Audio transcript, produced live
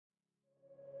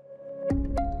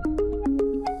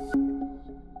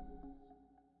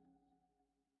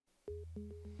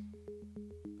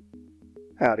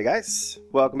Howdy guys,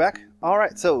 welcome back.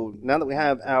 Alright, so now that we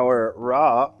have our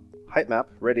raw height map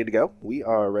ready to go, we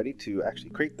are ready to actually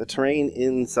create the terrain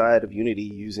inside of Unity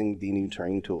using the new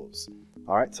terrain tools.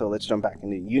 Alright, so let's jump back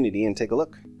into Unity and take a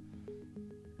look.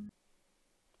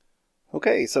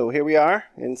 Okay, so here we are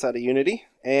inside of Unity,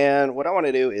 and what I want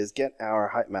to do is get our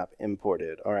height map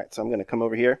imported. Alright, so I'm going to come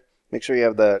over here, make sure you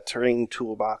have the terrain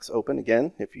toolbox open.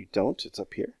 Again, if you don't, it's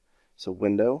up here. So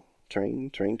Window,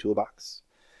 terrain toolbox.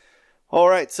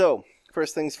 Alright, so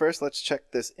first things first, let's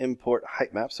check this import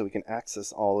height map so we can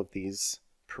access all of these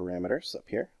parameters up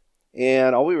here.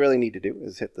 And all we really need to do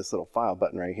is hit this little file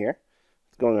button right here.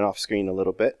 It's going off screen a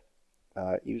little bit.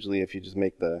 Usually if you just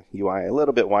make the UI a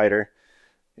little bit wider,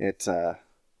 it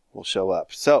will show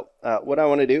up. So what I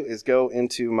want to do is go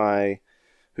into my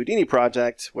Houdini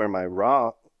project where my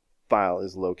raw file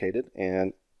is located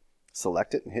and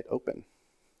select it and hit open.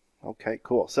 Okay,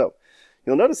 cool. So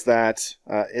you'll notice that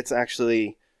it's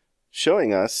actually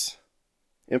showing us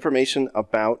information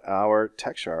about our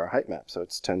texture, our height map. So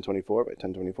it's 1024 by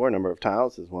 1024, number of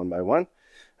tiles is 1 by 1,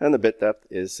 and the bit depth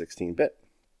is 16-bit.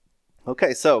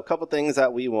 Okay, so a couple things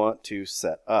that we want to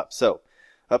set up. So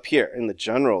up here in the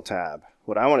General tab,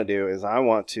 what I want to do is I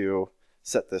want to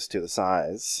set this to the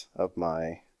size of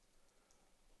my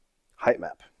height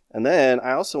map. And then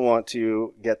I also want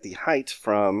to get the height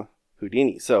from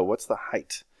Houdini. So what's the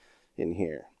height in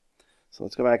here? So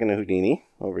let's go back into Houdini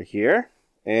over here,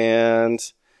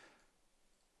 and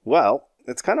well,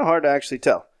 it's kind of hard to actually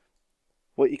tell.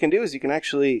 What you can do is you can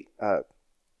actually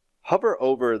hover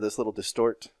over this little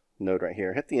distort node right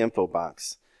here, hit the info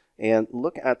box, and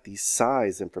look at the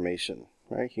size information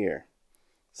right here.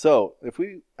 So if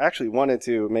we actually wanted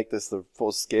to make this the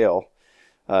full scale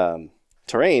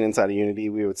terrain inside of Unity,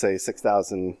 we would say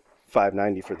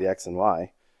 6,590 for the X and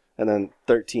Y, and then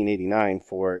 1389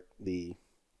 for the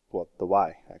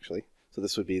Y actually. So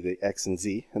this would be the X and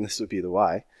Z, and this would be the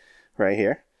Y right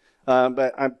here.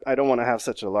 But I don't want to have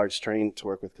such a large terrain to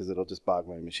work with because it'll just bog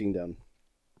my machine down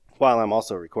while I'm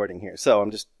also recording here. So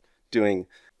I'm just doing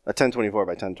a 1024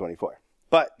 by 1024.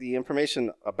 But the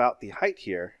information about the height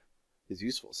here is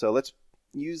useful. So let's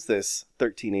use this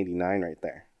 1389 right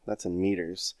there. That's in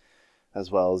meters as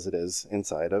well as it is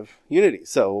inside of Unity.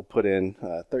 So we'll put in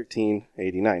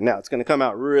 1389. Now it's going to come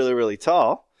out really, really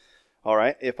tall. All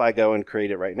right, if I go and create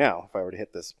it right now, if I were to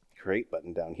hit this create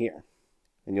button down here,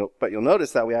 and but you'll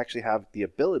notice that we actually have the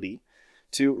ability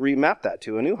to remap that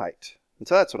to a new height. And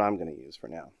so that's what I'm going to use for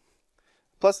now.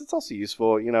 Plus, it's also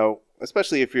useful, you know,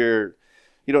 especially if you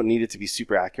don't need it to be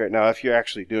super accurate. Now, if you're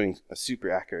actually doing a super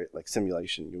accurate like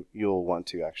simulation, you'll want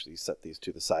to actually set these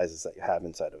to the sizes that you have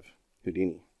inside of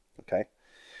Houdini. Okay.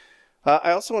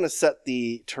 I also want to set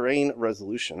the terrain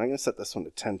resolution. I'm going to set this one to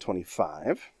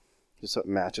 1025. Just so it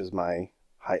matches my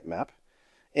height map.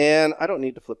 And I don't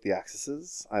need to flip the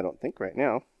axes, I don't think, right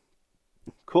now.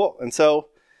 Cool. And so,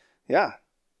 yeah,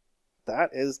 that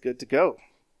is good to go.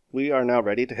 We are now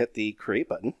ready to hit the create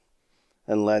button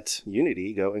and let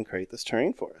Unity go and create this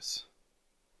terrain for us.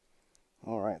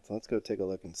 All right, so let's go take a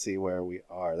look and see where we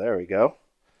are. There we go.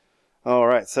 All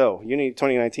right, so Unity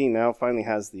 2019 now finally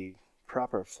has the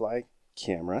proper fly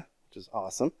camera, which is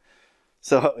awesome.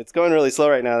 So it's going really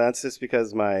slow right now. That's just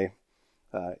because my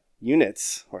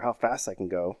units, or how fast I can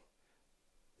go,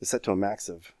 is set to a max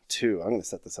of 2. I'm going to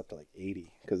set this up to like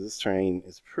 80 because this terrain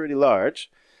is pretty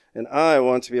large and I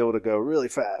want to be able to go really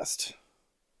fast.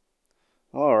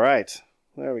 All right,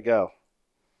 there we go.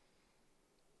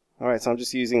 All right, so I'm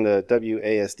just using the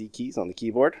WASD keys on the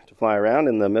keyboard to fly around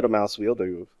and the middle mouse wheel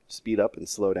to speed up and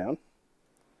slow down.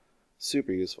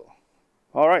 Super useful.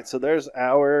 All right, so there's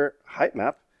our height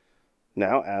map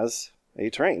now as a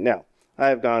terrain. Now, I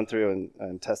have gone through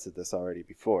and tested this already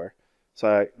before,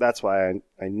 so that's why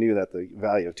I knew that the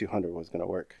value of 200 was going to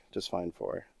work just fine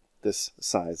for this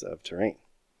size of terrain.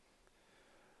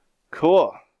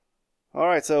 Cool. All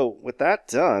right, so with that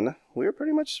done, we're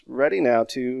pretty much ready now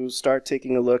to start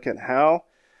taking a look at how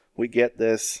we get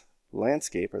this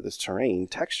landscape or this terrain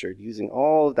textured using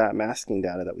all of that masking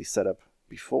data that we set up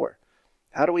before.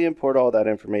 How do we import all that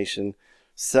information,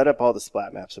 set up all the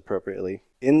splat maps appropriately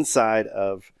inside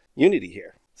of Unity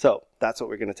here? So that's what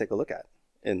we're going to take a look at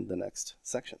in the next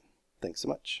section. Thanks so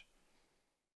much.